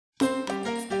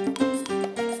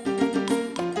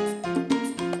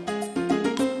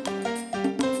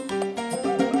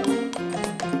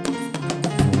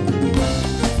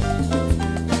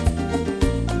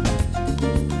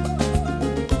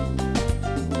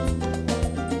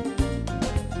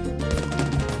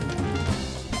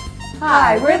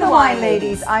Hi, we're the Wine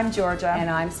Ladies. I'm Georgia. And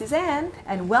I'm Suzanne.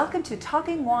 And welcome to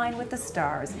Talking Wine with the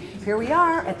Stars. Here we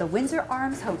are at the Windsor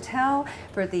Arms Hotel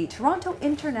for the Toronto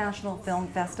International Film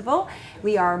Festival.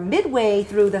 We are midway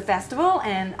through the festival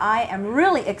and I am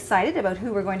really excited about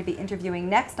who we're going to be interviewing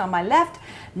next. On my left,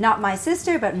 not my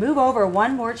sister, but move over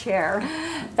one more chair.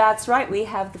 That's right, we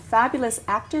have the fabulous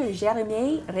actor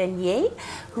Jérémie Renier,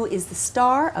 who is the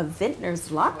star of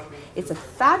Vintner's Luck. It's a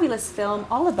fabulous film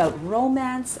all about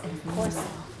romance and, of course,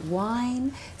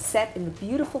 wine set in the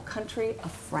beautiful country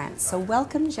of France. So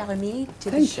welcome, Jérémie,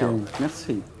 to the show. Thank you.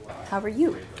 Merci. How are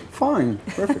you? Fine.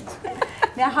 Perfect.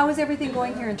 Now, how is everything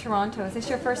going here in Toronto? Is this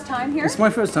your first time here? It's my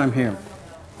first time here.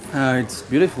 It's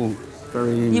beautiful.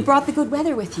 Very. You brought the good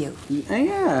weather with you.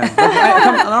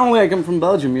 Yeah. Normally I come from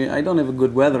Belgium. I don't have a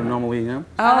good weather normally, you know.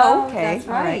 Oh, okay. That's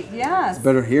right. Yes. It's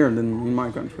better here than in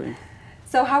my country.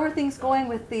 So how are things going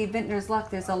with the Vintner's Luck?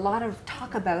 There's a lot of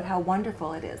talk about how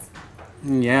wonderful it is.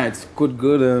 Yeah, it's good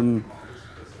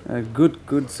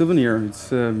souvenir. It's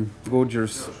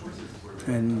gorgeous,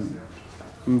 and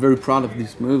I'm very proud of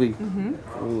this movie.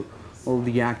 Mm-hmm. All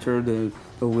the actor, the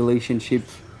relationship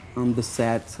on the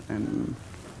set, and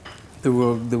the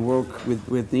work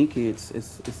with Niki.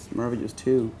 It's marvelous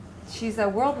too. She's a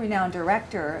world-renowned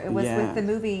director. It was with the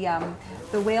movie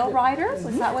The Whale Rider.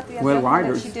 Was that what the Whale other one that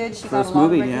Riders. she did? She got First a lot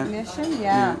movie, of recognition.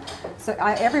 Yeah. So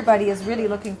everybody is really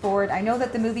looking forward. I know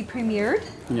that the movie premiered.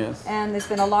 Yes. And there's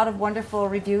been a lot of wonderful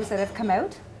reviews that have come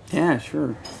out. Yeah,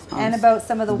 sure. And about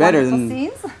some of the wonderful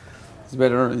scenes. It's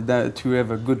better to have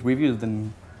a good review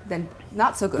than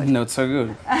not so good. Not so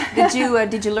good.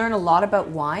 Did you learn a lot about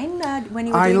wine when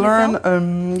you were doing the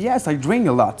film? Yes, I drink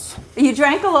a lot. You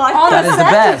drank a lot. That is the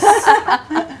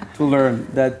best to learn.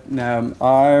 That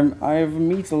I've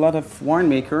met a lot of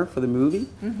winemaker for the movie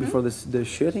before the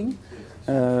shooting.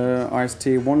 I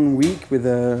stay 1 week with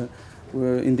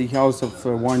in the house of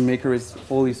a winemaker,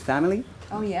 all his family.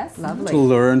 Oh yes, lovely. To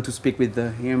learn to speak with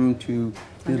him, to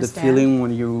the feeling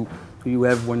when you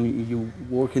have when you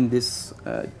work in this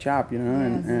job, you know,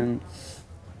 and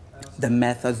the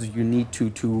methods you need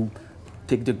to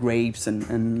take the grapes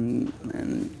and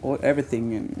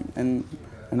everything,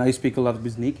 and I speak a lot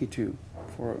with Niki too.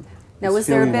 Now, was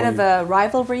there a bit of a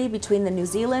rivalry between the New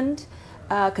Zealand,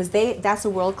 because that's a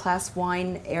world-class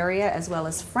wine area as well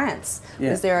as France? Yeah.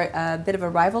 Was there a bit of a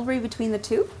rivalry between the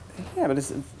two? Yeah, but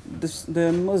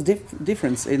the most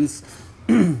difference is.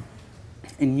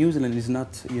 In New Zealand is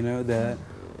not, you know,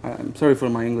 I'm sorry for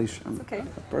my English. It's okay.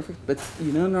 Perfect, but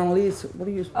you know, normally it's, what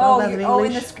do you spell that in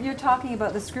English? You're talking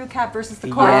about the screw cap versus the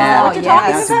cork. Yeah, Is that what you're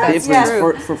talking that's about? the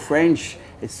difference. For French,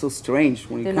 it's so strange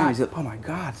when you come. You say, oh my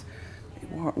God,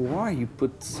 why you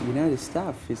put, you know, this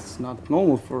stuff? It's not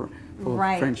normal for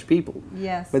French people.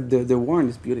 Yes. But the wine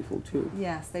is beautiful too.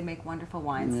 Yes, they make wonderful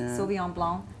wines. Yeah. Sauvignon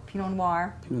Blanc, Pinot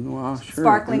Noir. Pinot Noir, sure.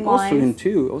 Sparkling wines. Austrian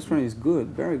too. Austrian is good,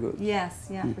 very good. Yes,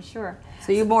 for sure.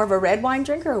 So you're more of a red wine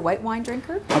drinker or a white wine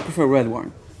drinker? I prefer red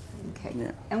wine. Okay.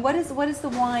 Yeah. And what is the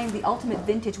wine, the ultimate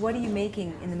vintage? What are you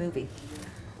making in the movie?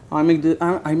 I make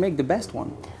the best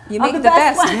one. You make the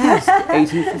best? Yes,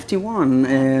 1851,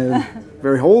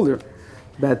 very older.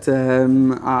 But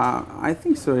I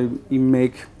think so. You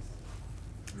make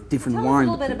different wine.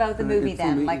 Tell us a little bit about the movie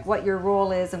then, like what your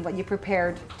role is and what you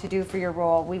prepared to do for your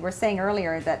role. We were saying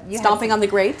earlier that you stomping on the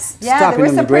grapes. Yeah, stomping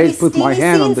on the grapes, put my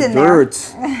hand on the dirt.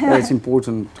 There. That's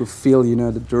important to feel, you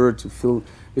know, the dirt, to feel,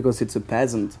 because it's a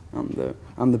peasant.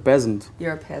 I'm the peasant.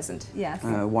 You're a peasant. Yes.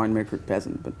 Winemaker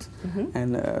peasant, but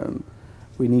and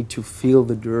we need to feel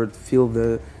the dirt, feel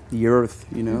the earth,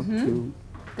 you know,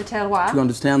 the terroir. to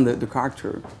understand the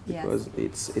character, because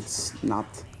it's not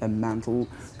a mental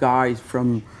guy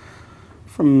from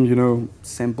you know,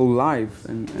 simple life,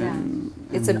 and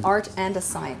it's an art and a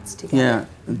science together. Yeah,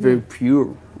 and very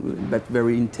pure, but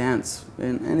very intense,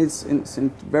 and it's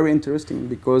very interesting,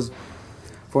 because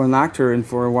for an actor and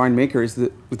for a winemaker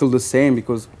it's all the same,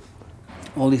 because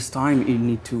all this time he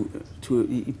need to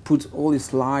he puts all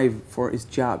his life for his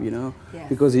job, you know,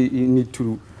 because he need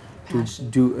to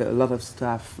do a lot of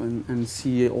stuff and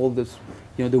see all this,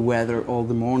 you know, the weather all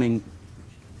the morning.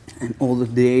 And all the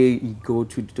day you go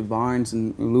to the vines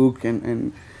and look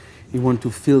and you want to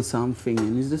feel something,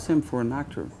 and it's the same for an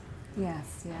actor.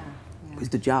 Yes, It's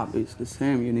the job, it's the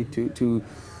same. You need to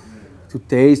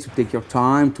taste, to take your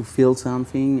time, to feel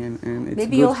something, and it's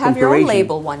maybe you'll have your own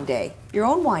label one day, your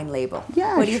own wine label.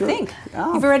 Yeah, what do you think?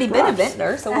 You've already been a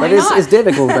vintner, so why not? But it's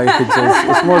difficult, I think. So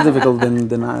it's more difficult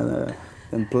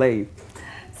than play.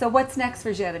 So what's next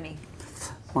for Jérémie?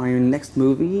 My next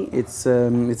movie, it's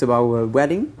about a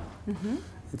wedding.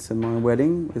 It's my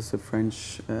wedding. It's a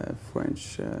French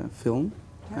film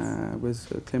with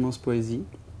Clémence Poésy.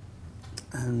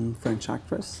 French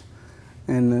actress.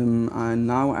 And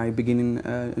now I begin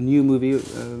a new movie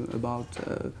about,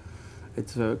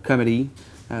 it's a comedy.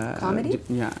 Comedy?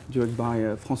 Yeah, directed by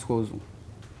François Ozon.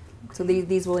 So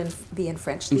these will be in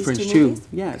French, In these French two too, movies?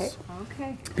 yes.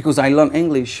 Okay. Because I learned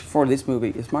English for this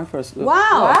movie. It's my first.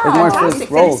 Wow! It's my Fantastic.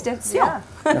 first role. Félicitations. Yeah.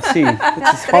 Merci.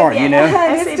 It's hard, you know.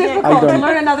 And it's difficult to don't-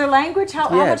 learn another language. How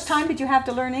much Yes. time did you have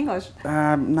to learn English?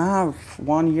 Now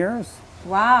 1 year.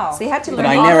 Wow. So you had to But learn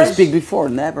I never English. speak before,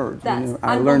 never. That's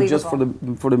I learned just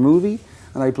for the movie,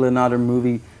 and I play another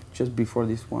movie just before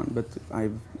this one. But I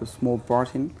have a small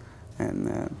part in, and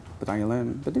but I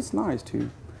learn. But it's nice to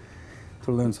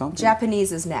learn something.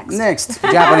 Japanese is next. Next,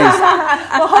 Japanese.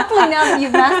 Well, hopefully now that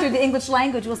you've mastered the English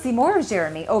language, we'll see more of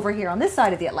Jérémie over here on this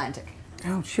side of the Atlantic.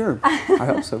 Oh, sure. I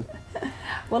hope so.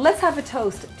 Well, let's have a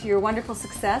toast to your wonderful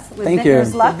success with Thank you.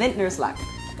 Vintner's Luck. Vintner's Luck.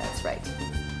 That's right.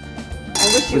 I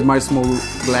wish you With my small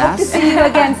hope to glass. see you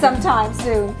again sometime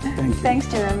soon. Thank you. Thanks,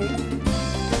 Jérémie.